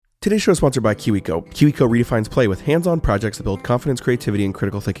Today's show is sponsored by KiwiCo. KiwiCo redefines play with hands-on projects that build confidence, creativity, and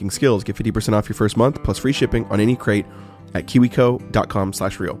critical thinking skills. Get 50% off your first month plus free shipping on any crate at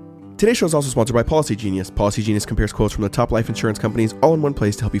kiwico.com/real. Today's show is also sponsored by Policy Genius. Policy Genius compares quotes from the top life insurance companies all in one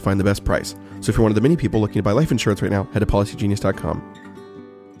place to help you find the best price. So if you're one of the many people looking to buy life insurance right now, head to policygenius.com.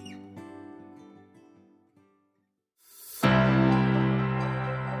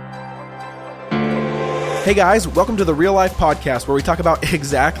 Hey guys, welcome to the Real Life Podcast, where we talk about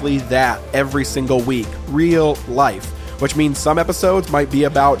exactly that every single week. Real life, which means some episodes might be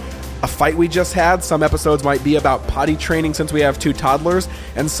about a fight we just had, some episodes might be about potty training since we have 2 toddlers,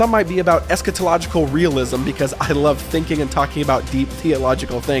 and some might be about eschatological realism because I love thinking and talking about deep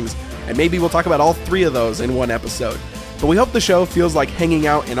theological things. And maybe we'll talk about all 3 of those in one episode. But we hope the show feels like hanging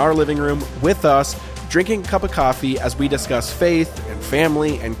out in our living room with us, drinking a cup of coffee as we discuss faith and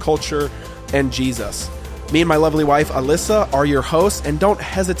family and culture and Jesus. Me and my lovely wife, Alyssa, are your hosts, and don't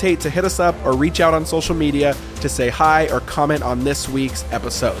hesitate to hit us up or reach out on social media to say hi or comment on this week's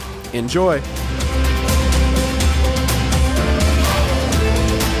episode. Enjoy.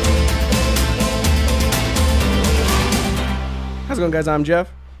 How's it going, guys? I'm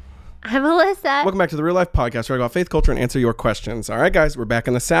Jeff. I'm Alyssa. Welcome back to the Real Life Podcast, where I talk about faith, culture, and answer your questions. All right, guys, we're back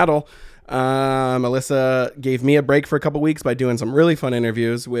in the saddle. Alyssa gave me a break for a couple weeks by doing some really fun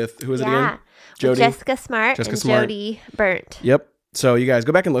interviews with, who was it again? Jody. Jessica Smart and Jody Burnt. Yep. So you guys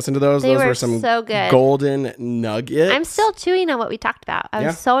go back and listen to those. Those were some so good. Golden nuggets. I'm still chewing on what we talked about. I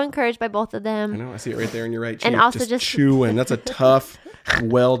was so encouraged by both of them. I know. I see it right there in your right cheek. And also just chewing. That's a tough,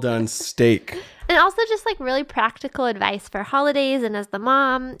 well done steak. And also just like really practical advice for holidays and as the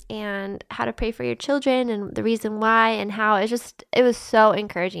mom, and how to pray for your children and the reason why, and how it was so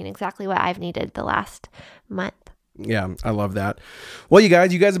encouraging. Exactly what I've needed the last month. Yeah, I love that. Well, you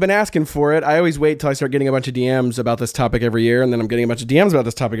guys have been asking for it. I always wait till I start getting a bunch of DMs about this topic every year, and then I'm getting a bunch of DMs about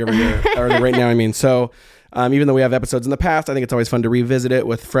this topic every year, or right now, I mean. So even though we have episodes in the past, I think it's always fun to revisit it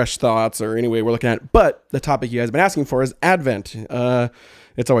with fresh thoughts or any way we're looking at it. But the topic you guys have been asking for is Advent.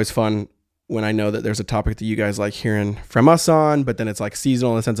 It's always fun when I know that there's a topic that you guys like hearing from us on, but then it's like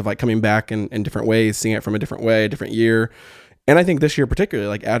seasonal in the sense of like coming back in different ways, seeing it from a different way, a different year. And I think this year particularly,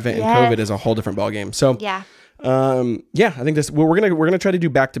 like Advent and COVID is a whole different ballgame. So I think we're gonna try to do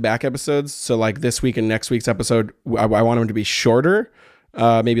back-to-back episodes. So like this week and next week's episode, I want them to be shorter,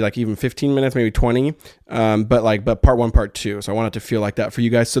 maybe like even 15 minutes, maybe 20. But part 1, part 2. So I want it to feel like that for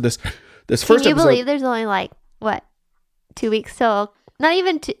you guys. So this first episode. Can you believe there's only like 2 weeks till? Not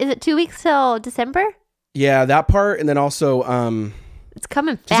even. Is it 2 weeks till December? Yeah, that part, and then also it's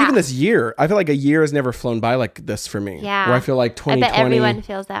coming fast. Just even this year, I feel like a year has never flown by like this for me. Yeah. Where I feel like 2020. I bet everyone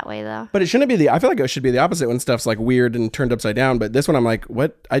feels that way though. But it shouldn't be I feel like it should be the opposite when stuff's like weird and turned upside down. But this one, I'm like,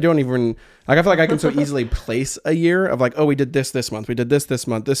 what? I don't even, like, I feel like I can so easily place a year of like, oh, we did this month. We did this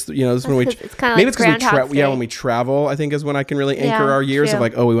month. This when we, it's kind of maybe like it's because when we travel, I think is when I can really anchor our years of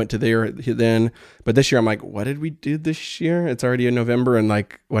like, oh, we went to there then. But this year, I'm like, what did we do this year? It's already in November, and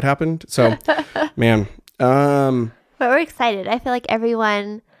like, what happened? So, man. But we're excited. I feel like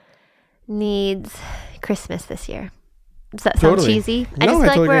everyone needs Christmas this year. Does that sound cheesy? I just feel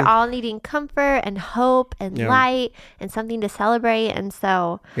like we're all needing comfort and hope and light and something to celebrate. And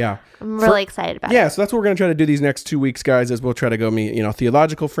so I'm really excited about it. Yeah, so that's what we're going to try to do these next 2 weeks, guys, is we'll try to go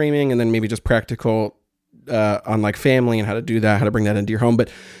theological framing and then maybe just practical on like family and how to do that, how to bring that into your home. But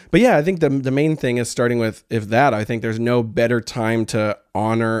yeah, I think the main thing is starting with I think there's no better time to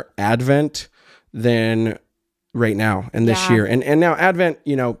honor Advent than right now and this year. And now Advent,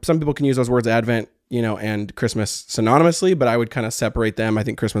 some people can use those words Advent, and Christmas synonymously, but I would kind of separate them. I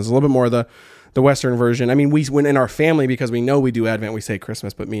think Christmas is a little bit more the Western version. I mean, when in our family, because we know we do Advent, we say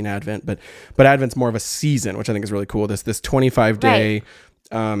Christmas, but mean Advent, but Advent's more of a season, which I think is really cool. This 25-day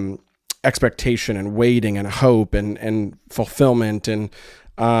expectation and waiting and hope and fulfillment. And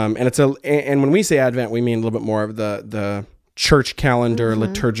when we say Advent, we mean a little bit more of the church calendar,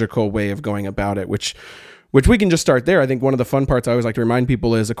 liturgical way of going about it, which we can just start there. I think one of the fun parts I always like to remind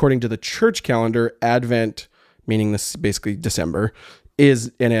people is, according to the church calendar, Advent, meaning this basically December,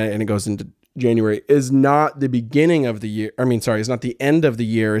 and it goes into January, is not the beginning of the year. It's not the end of the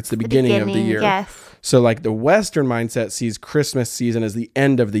year. It's the beginning of the year. Yes. So like the Western mindset sees Christmas season as the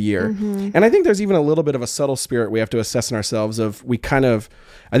end of the year. And I think there's even a little bit of a subtle spirit we have to assess in ourselves of,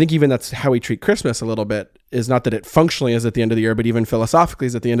 I think even that's how we treat Christmas a little bit, is not that it functionally is at the end of the year, but even philosophically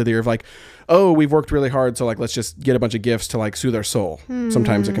is at the end of the year of like, oh, we've worked really hard, so like let's just get a bunch of gifts to like soothe our soul.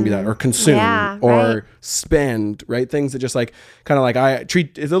 Sometimes it can be that, or consume, or spend, right? Things that just like kind of like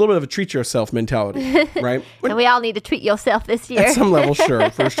it's a little bit of a treat yourself mentality, right? And we all need to treat yourself this year. At some level, sure,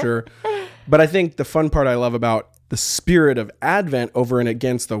 for sure. But I think the fun part I love about the spirit of Advent over and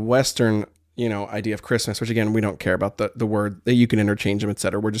against the Western, idea of Christmas, which again, we don't care about the word, that you can interchange them,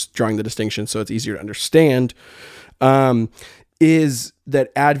 etc. We're just drawing the distinction so it's easier to understand, is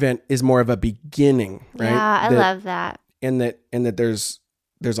that Advent is more of a beginning, right? Yeah, I love that. And that there's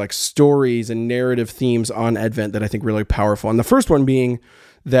like stories and narrative themes on Advent that I think really powerful. And the first one being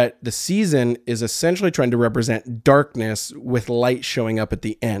that the season is essentially trying to represent darkness with light showing up at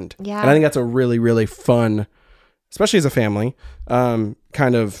the end. Yeah. And I think that's a really, really fun, especially as a family, kind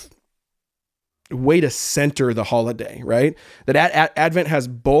of way to center the holiday, right? That Advent has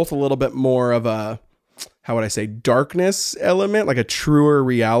both a little bit more of a, how would I say, darkness element, like a truer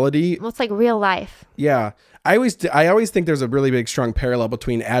reality. Well, it's like real life. Yeah. I always think there's a really big, strong parallel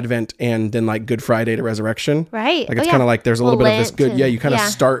between Advent and then like Good Friday to Resurrection. Right. Like it's kind of like there's a little bit of this good, you kind of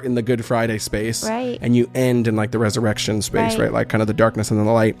start in the Good Friday space. Right. And you end in like the resurrection space, right? Like kind of the darkness and then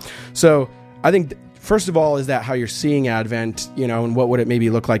the light. So I think first of all, is that how you're seeing Advent, and what would it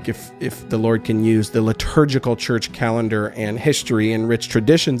maybe look like if the Lord can use the liturgical church calendar and history and rich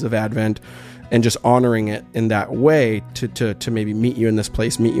traditions of Advent and just honoring it in that way to maybe meet you in this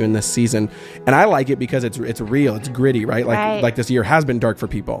place, meet you in this season. And I like it because it's real, it's gritty, right? Like this year has been dark for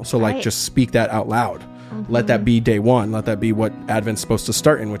people. So like just speak that out loud. Mm-hmm. Let that be day one. Let that be what Advent's supposed to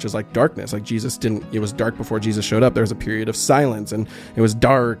start in, which is like darkness. Like it was dark before Jesus showed up. There was a period of silence and it was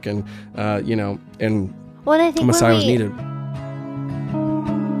dark and, and I think Messiah was needed.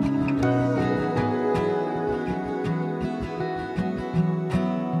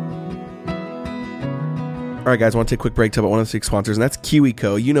 All right, guys, I want to take a quick break to talk about one of the 6 sponsors, and that's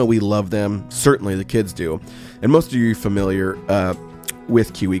KiwiCo. We love them. Certainly the kids do. And most of you are familiar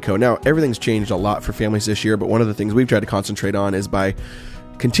with KiwiCo. Now, everything's changed a lot for families this year, but one of the things we've tried to concentrate on is by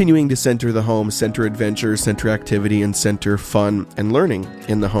continuing to center the home, center adventure, center activity, and center fun and learning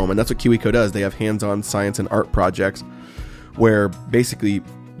in the home. And that's what KiwiCo does. They have hands-on science and art projects where basically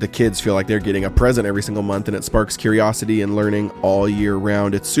the kids feel like they're getting a present every single month, and it sparks curiosity and learning all year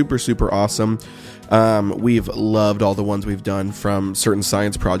round. It's super, super awesome. We've loved all the ones we've done, from certain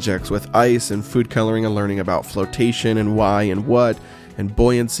science projects with ice and food coloring and learning about flotation and why and what, and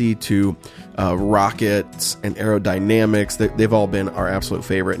buoyancy, to rockets and aerodynamics. They've all been our absolute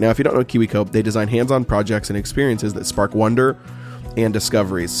favorite. Now, if you don't know KiwiCo, they design hands-on projects and experiences that spark wonder and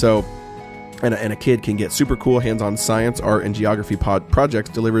discoveries. So, and a kid can get super cool hands-on science, art, and geography projects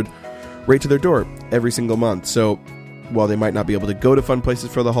delivered right to their door every single month. So while they might not be able to go to fun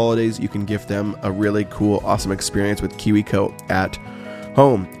places for the holidays, you can give them a really cool, awesome experience with KiwiCo at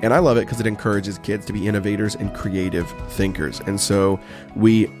home. And I love it because it encourages kids to be innovators and creative thinkers. And so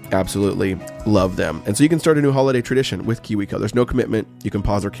we absolutely love them. And so you can start a new holiday tradition with KiwiCo. There's no commitment. You can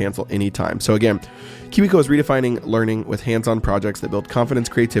pause or cancel anytime. So again, KiwiCo is redefining learning with hands-on projects that build confidence,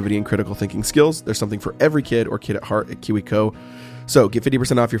 creativity, and critical thinking skills. There's something for every kid or kid at heart at KiwiCo. So get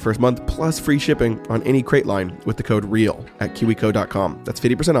 50% off your first month plus free shipping on any crate line with the code REAL at KiwiCo.com. That's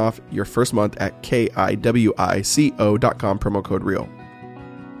 50% off your first month at KIWICO.com, promo code REAL.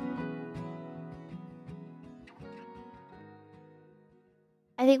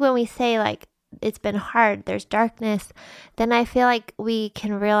 I think when we say like it's been hard, there's darkness, then I feel like we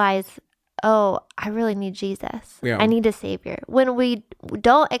can realize, oh, I really need Jesus. Yeah. I need a savior. When we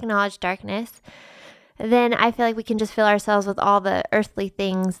don't acknowledge darkness, then I feel like we can just fill ourselves with all the earthly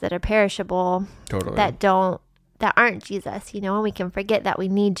things that are perishable, totally, that aren't Jesus, and we can forget that we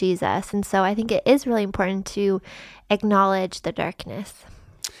need Jesus. And so I think it is really important to acknowledge the darkness.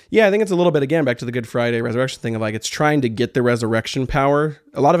 Yeah, I think it's a little bit, again, back to the Good Friday resurrection thing of like, it's trying to get the resurrection power.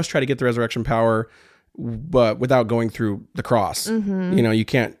 A lot of us try to get the resurrection power, but without going through the cross.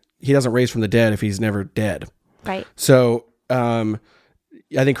 Mm-hmm. He doesn't raise from the dead if he's never dead. Right. So I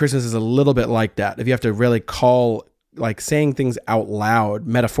think Christmas is a little bit like that. If you have to really call, like saying things out loud,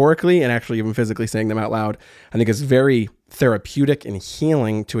 metaphorically and actually even physically saying them out loud, I think it's very therapeutic and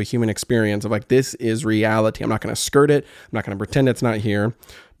healing to a human experience of like, this is reality. I'm not going to skirt it. I'm not going to pretend it's not here.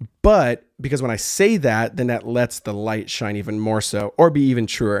 But because when I say that, then that lets the light shine even more so, or be even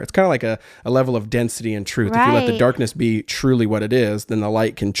truer. It's kind of like a level of density and truth. Right. If you let the darkness be truly what it is, then the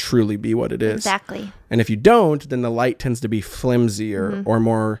light can truly be what it is. Exactly. And if you don't, then the light tends to be flimsier or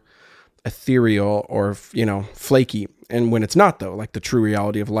more ethereal or, flaky. And when it's not, though, like the true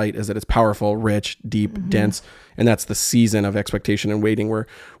reality of light is that it's powerful, rich, deep, dense. And that's the season of expectation and waiting we're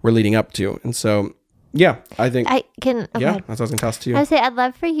leading up to. And so, yeah, I think that's what I was going to toss to you. I would say I'd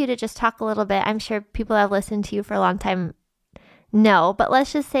love for you to just talk a little bit. I'm sure people that have listened to you for a long time know, but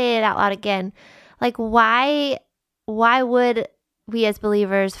let's just say it out loud again. Like, why would we as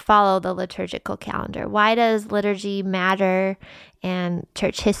believers follow the liturgical calendar? Why does liturgy matter, and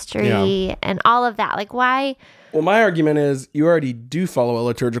church history and all of that? Like, why? Well, my argument is you already do follow a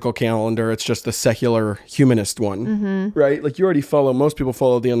liturgical calendar. It's just the secular humanist one, right? Like, you already follow, most people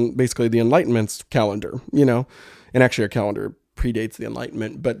follow basically the Enlightenment's calendar, you know, and actually our calendar predates the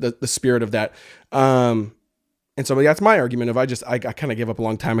Enlightenment, but the spirit of that. And so that's my argument of, I kind of gave up a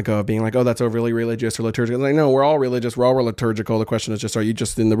long time ago of being like, oh, that's overly religious or liturgical. Like, no, we're all religious. We're all liturgical. The question is just, are you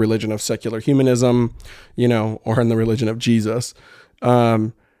just in the religion of secular humanism, you know, or in the religion of Jesus?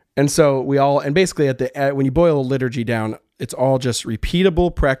 And so we all, and basically when you boil liturgy down, it's all just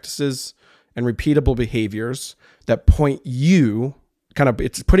repeatable practices and repeatable behaviors that point you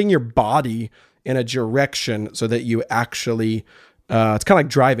it's putting your body in a direction so that you actually, it's kind of like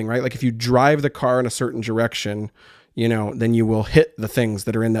driving, right? Like, if you drive the car in a certain direction, you know, then you will hit the things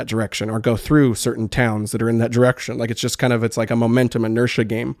that are in that direction, or go through certain towns that are in that direction. Like, it's just it's like a momentum inertia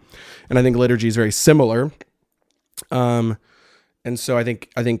game. And I think liturgy is very similar. And so I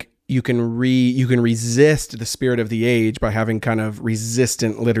think you can resist the spirit of the age by having kind of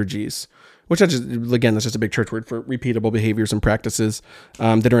resistant liturgies, which that's just a big church word for repeatable behaviors and practices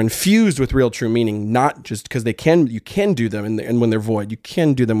that are infused with real true meaning, not just because you can do them and when they're void. You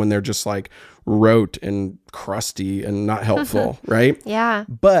can do them when they're just like rote and crusty and not helpful, right? Yeah.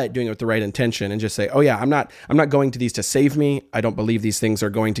 But doing it with the right intention and just say, oh yeah, I'm not going to these to save me. I don't believe these things are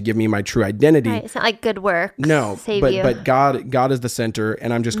going to give me my true identity. Right. It's not like good work. No, but God is the center,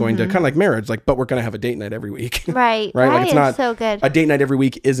 and I'm just going to kind of like marriage, like, but we're going to have a date night every week. Right. Right. Like, it's not so good. A date night every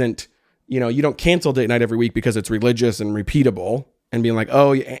week isn't, you know, you don't cancel date night every week because it's religious and repeatable and being like,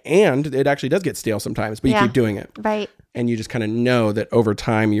 oh, and it actually does get stale sometimes, but you keep doing it. Right. And you just kind of know that over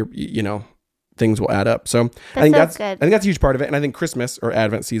time, you know, things will add up. So I think that's a huge part of it. And I think Christmas or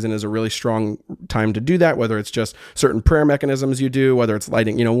Advent season is a really strong time to do that, whether it's just certain prayer mechanisms you do, whether it's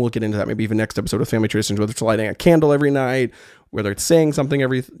lighting, you know, we'll get into that maybe even next episode of Family Traditions, whether it's lighting a candle every night, whether it's saying something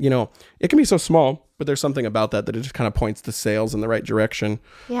you know, it can be so small, but there's something about that it just kind of points the sails in the right direction.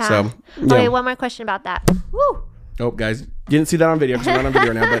 Yeah. So, okay, one more question about that. Woo! Oh, guys, you didn't see that on video because we're not on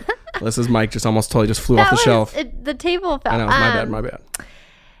video now, but Alyssa's mic just totally flew off the shelf. The table fell. I know, my bad.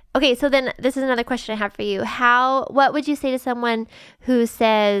 Okay, so then this is another question I have for you. What would you say to someone who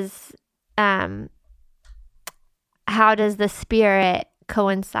says, how does the spirit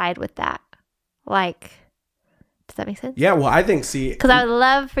coincide with that? Like, does that make sense? Yeah, well, I think, because I would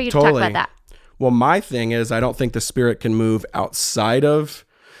love for you to talk about that. Well, my thing is, I don't think the spirit can move outside of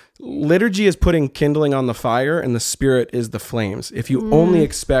liturgy is putting kindling on the fire, and the spirit is the flames. If you only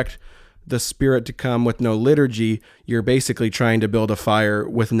expect the spirit to come with no liturgy, you're basically trying to build a fire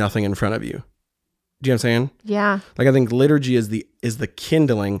with nothing in front of you. Do you know what I'm saying? Yeah. Like, I think liturgy is the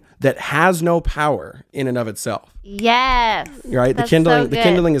kindling that has no power in and of itself. Yes. Right? That's the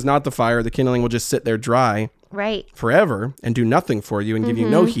kindling is not the fire. The kindling will just sit there dry. Right. Forever and do nothing for you and give you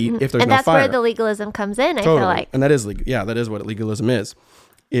no heat if there's no fire. And that's where the legalism comes in, I feel like. And that is that is what legalism is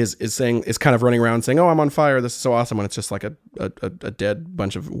saying, is kind of running around saying, oh, I'm on fire, this is so awesome, when it's just like a dead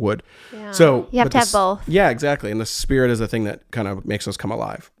bunch of wood. Yeah. So you have to have both. Yeah, exactly. And the spirit is the thing that kind of makes us come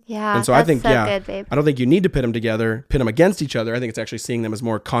alive. Yeah. And so I think, good, babe. I don't think you need to pit them against each other. I think it's actually seeing them as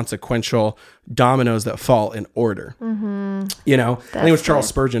more consequential dominoes that fall in order. Mm-hmm. You know, I think it was Charles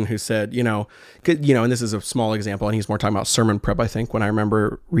Spurgeon who said, you know, and this is a small example, and he's more talking about sermon prep, I think, when I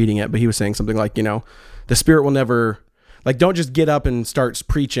remember reading it, but he was saying something like, you know, the spirit will never, like, don't just get up and start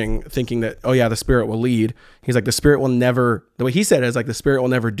preaching thinking that, oh yeah, the spirit will lead. He's like, the spirit will never, the way he said it is like, the spirit will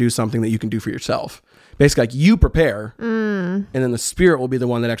never do something that you can do for yourself. Basically, like, you prepare, and then the spirit will be the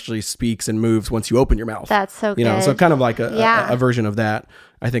one that actually speaks and moves once you open your mouth. That's so good. You know, so kind of like a version of that,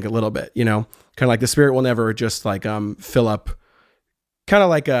 I think, a little bit, you know, kind of like the spirit will never just like fill up, kind of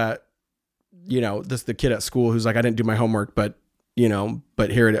like the kid at school who's like, I didn't do my homework, but you know,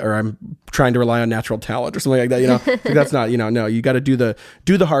 but here it, or I'm trying to rely on natural talent or something like that, you know. Like, that's not, you know, no, you got to do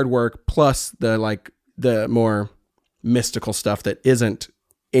the hard work plus the more mystical stuff that isn't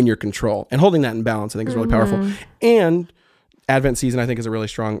in your control, and holding that in balance, I think, is really powerful. And Advent season, I think, is a really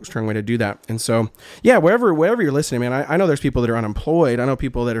strong way to do that. And so, yeah, wherever you're listening, man, I know there's people that are unemployed. I know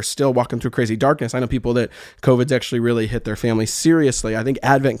people that are still walking through crazy darkness. I know people that COVID's actually really hit their family seriously. I think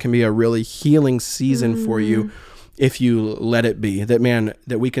Advent can be a really healing season for you if you let it be.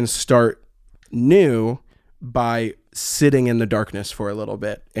 That we can start new by sitting in the darkness for a little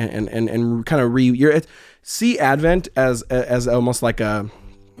bit and kind of see Advent as almost like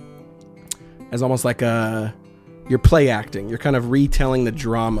you're play acting. You're kind of retelling the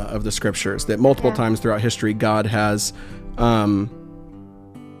drama of the scriptures that multiple times throughout history God has, you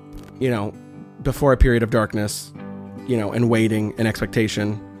know, before a period of darkness, and waiting and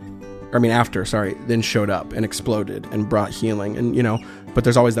expectation. Then showed up and exploded and brought healing. And, but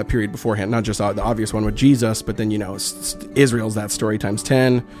there's always that period beforehand, not just the obvious one with Jesus, but then, Israel's that story times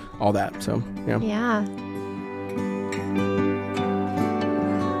 10, all that. So, yeah. Yeah.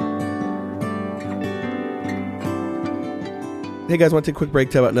 Hey guys, I want to take a quick break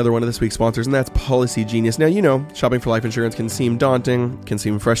to talk about another one of this week's sponsors, and that's Policy Genius. Now, shopping for life insurance can seem daunting, can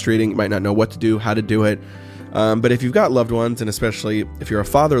seem frustrating. You might not know what to do, how to do it. But if you've got loved ones, and especially if you're a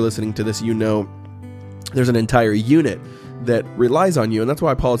father listening to this, there's an entire unit that relies on you. And that's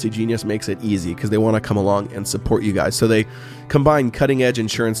why Policy Genius makes it easy, because they want to come along and support you guys. So they combine cutting-edge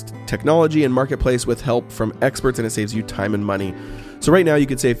insurance technology and marketplace with help from experts, and it saves you time and money. So right now you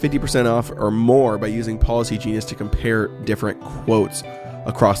could save 50% off or more by using Policy Genius to compare different quotes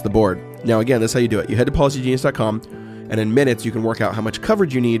across the board. Now again, this is how you do it. You head to policygenius.com, and in minutes you can work out how much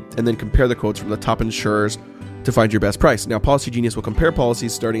coverage you need and then compare the quotes from the top insurers to find your best price. Now, Policy Genius will compare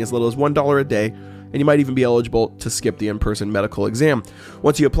policies starting as little as $1 a day, and you might even be eligible to skip the in-person medical exam.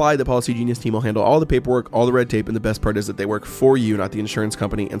 Once you apply, the Policy Genius team will handle all the paperwork, all the red tape, and the best part is that they work for you, not the insurance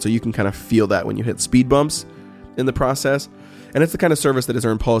company, and so you can kind of feel that when you hit speed bumps in the process. And it's the kind of service that has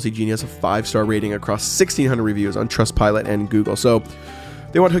earned Policy Genius a 5-star rating across 1,600 reviews on Trustpilot and Google. So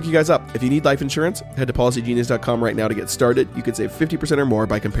they want to hook you guys up. If you need life insurance, head to policygenius.com right now to get started. You could save 50% or more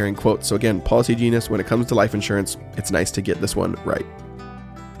by comparing quotes. So again, Policy Genius, when it comes to life insurance, it's nice to get this one right.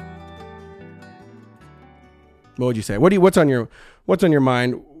 What would you say? What's on your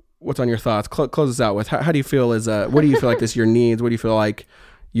mind? What's on your thoughts? Close us out with how do you feel what do you feel like this year needs? What do you feel like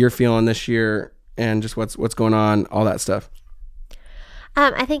you're feeling this year, and just what's going on, all that stuff?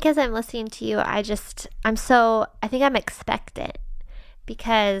 I think as I'm listening to you, I think I'm expectant,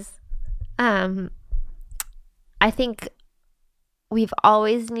 because I think we've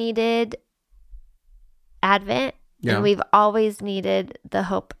always needed Advent, and we've always needed the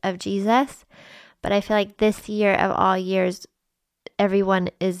hope of Jesus. But I feel like this year of all years, everyone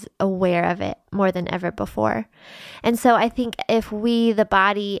is aware of it more than ever before. And so I think if we, the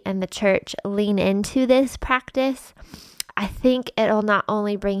body and the church, lean into this practice, I think it'll not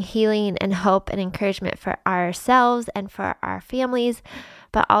only bring healing and hope and encouragement for ourselves and for our families,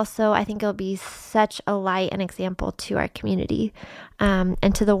 but also I think it'll be such a light and example to our community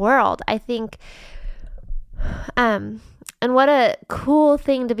and to the world. I think, and what a cool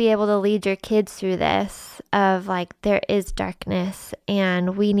thing to be able to lead your kids through this, of like, there is darkness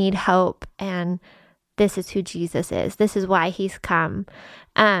and we need hope, and this is who Jesus is. This is why he's come.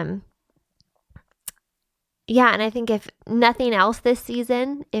 Yeah, and I think if nothing else this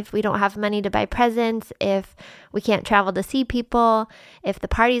season, if we don't have money to buy presents, if we can't travel to see people, if the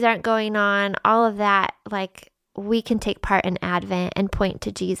parties aren't going on, all of that, like, we can take part in Advent and point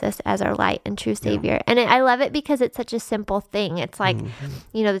to Jesus as our light and true Savior. Yeah. And I love it because it's such a simple thing. It's like,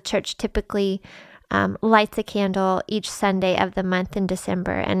 the church typically lights a candle each Sunday of the month in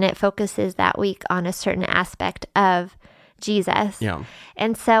December, and it focuses that week on a certain aspect of Jesus. Yeah.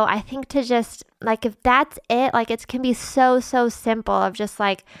 And so I think to just, like, if that's it, like, it can be so simple of just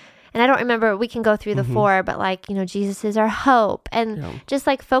like, and I don't remember, we can go through the 4, but like, Jesus is our hope, and just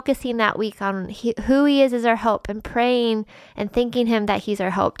like focusing that week on who he is our hope, and praying and thanking him that he's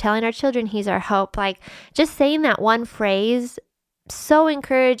our hope, telling our children he's our hope. Like, just saying that one phrase so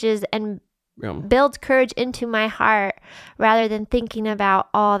encourages and builds courage into my heart, rather than thinking about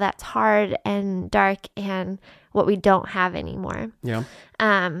all that's hard and dark and what we don't have anymore. Yeah.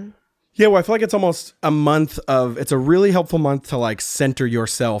 Well, I feel like it's almost a month it's a really helpful month to like center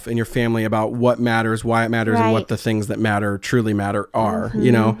yourself and your family about what matters, why it matters, and what the things that matter, truly matter are,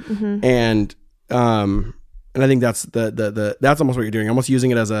 and I think that's that's almost what you're doing. Almost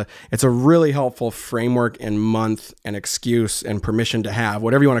using it as it's a really helpful framework and month and excuse and permission to have,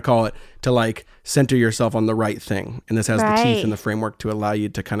 whatever you want to call it, to like center yourself on the right thing. And this has the teeth and the framework to allow you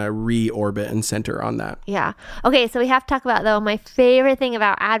to kind of reorbit and center on that. Yeah. Okay. So we have to talk about, though, my favorite thing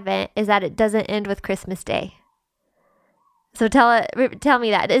about Advent is that it doesn't end with Christmas Day. So tell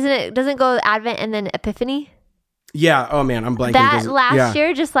me that. Doesn't go Advent and then Epiphany? Yeah. Oh man, I'm blanking. That last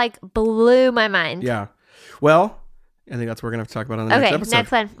year just like blew my mind. Yeah. Well, I think that's what we're going to have to talk about on the next episode.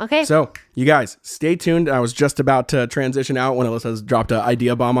 Next one. Okay. So, you guys, stay tuned. I was just about to transition out when Alyssa's dropped an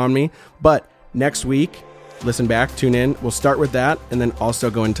idea bomb on me. But next week, listen back, tune in. We'll start with that, and then also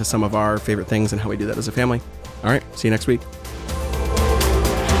go into some of our favorite things and how we do that as a family. All right. See you next week.